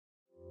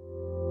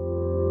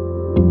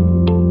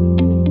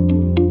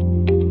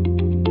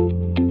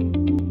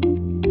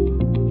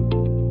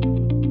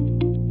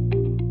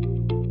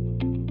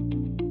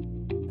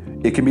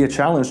It can be a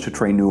challenge to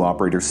train new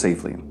operators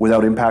safely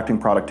without impacting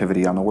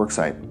productivity on the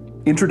worksite.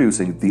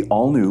 Introducing the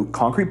all-new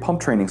Concrete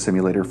Pump Training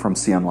Simulator from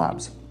CM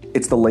Labs.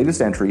 It's the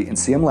latest entry in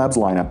CM Labs'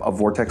 lineup of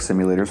Vortex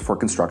simulators for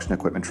construction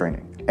equipment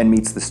training and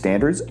meets the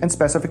standards and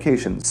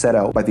specifications set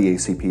out by the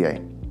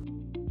ACPA.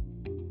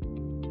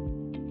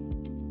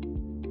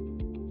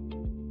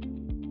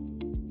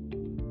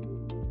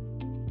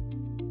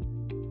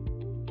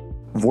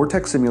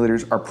 Vortex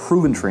simulators are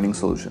proven training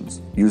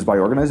solutions. Used by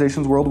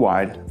organizations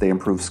worldwide, they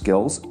improve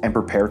skills and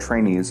prepare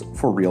trainees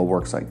for real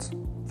work sites.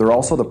 They're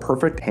also the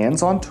perfect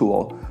hands-on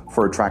tool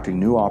for attracting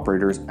new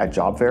operators at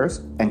job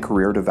fairs and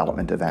career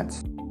development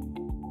events.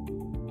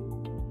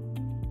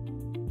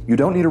 You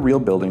don't need a real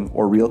building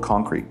or real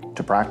concrete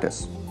to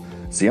practice.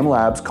 CM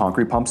Labs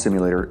Concrete Pump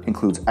Simulator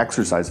includes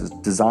exercises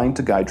designed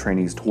to guide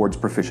trainees towards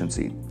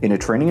proficiency in a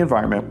training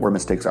environment where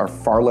mistakes are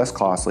far less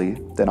costly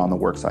than on the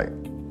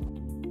worksite.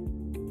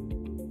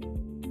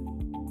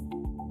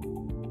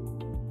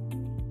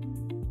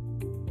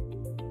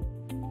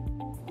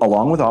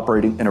 Along with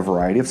operating in a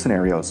variety of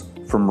scenarios,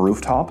 from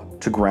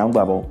rooftop to ground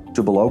level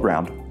to below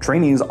ground,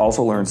 trainees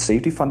also learn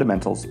safety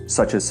fundamentals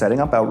such as setting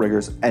up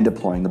outriggers and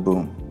deploying the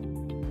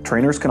boom.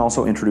 Trainers can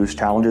also introduce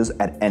challenges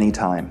at any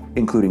time,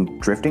 including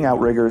drifting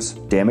outriggers,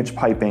 damaged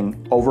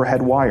piping,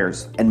 overhead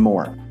wires, and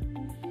more.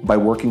 By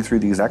working through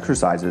these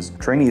exercises,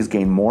 trainees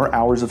gain more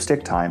hours of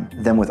stick time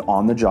than with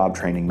on-the-job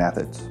training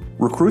methods.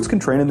 Recruits can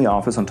train in the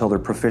office until they're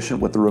proficient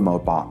with the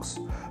remote box.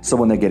 So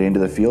when they get into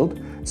the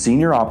field,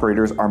 senior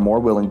operators are more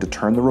willing to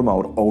turn the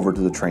remote over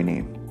to the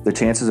trainee. The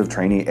chances of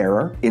trainee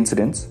error,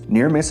 incidents,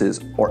 near misses,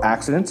 or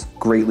accidents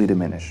greatly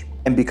diminish.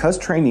 And because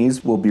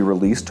trainees will be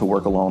released to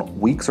work alone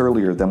weeks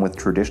earlier than with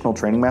traditional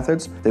training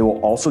methods, they will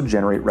also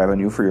generate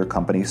revenue for your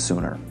company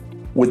sooner.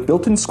 With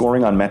built-in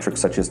scoring on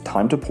metrics such as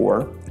time to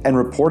pour and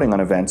reporting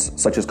on events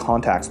such as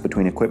contacts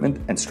between equipment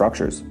and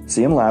structures,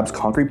 CM Labs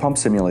Concrete Pump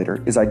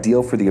Simulator is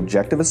ideal for the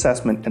objective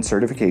assessment and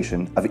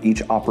certification of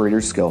each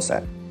operator's skill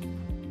set.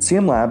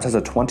 CM Labs has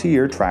a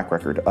 20-year track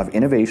record of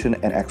innovation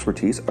and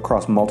expertise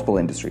across multiple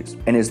industries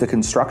and is the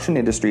construction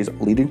industry's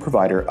leading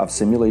provider of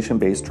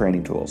simulation-based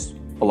training tools.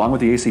 Along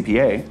with the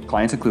ACPA,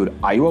 clients include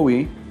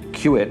IUOE,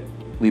 Kiewit,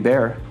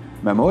 Liebherr,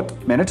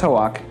 Mammoth,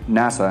 Manitowoc,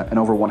 NASA, and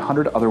over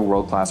 100 other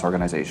world-class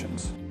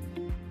organizations.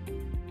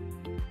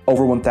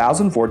 Over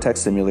 1,000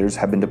 Vortex simulators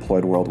have been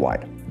deployed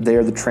worldwide. They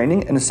are the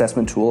training and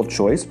assessment tool of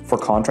choice for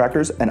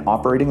contractors and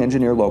operating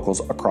engineer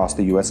locals across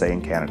the USA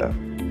and Canada.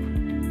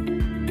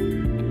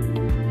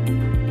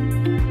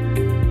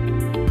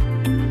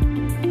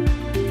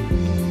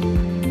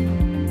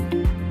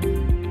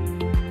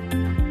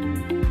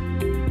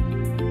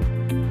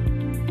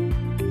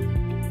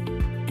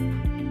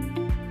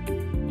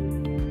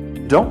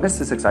 Don't miss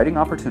this exciting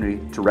opportunity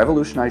to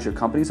revolutionize your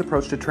company's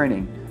approach to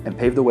training and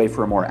pave the way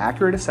for a more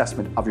accurate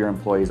assessment of your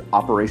employees'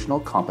 operational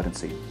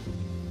competency.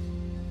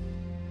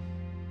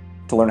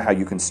 To learn how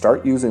you can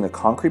start using the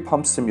Concrete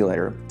Pump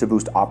Simulator to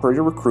boost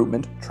operator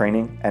recruitment,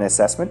 training, and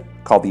assessment,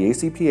 call the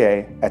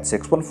ACPA at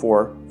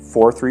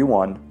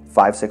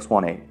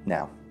 614-431-5618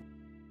 now.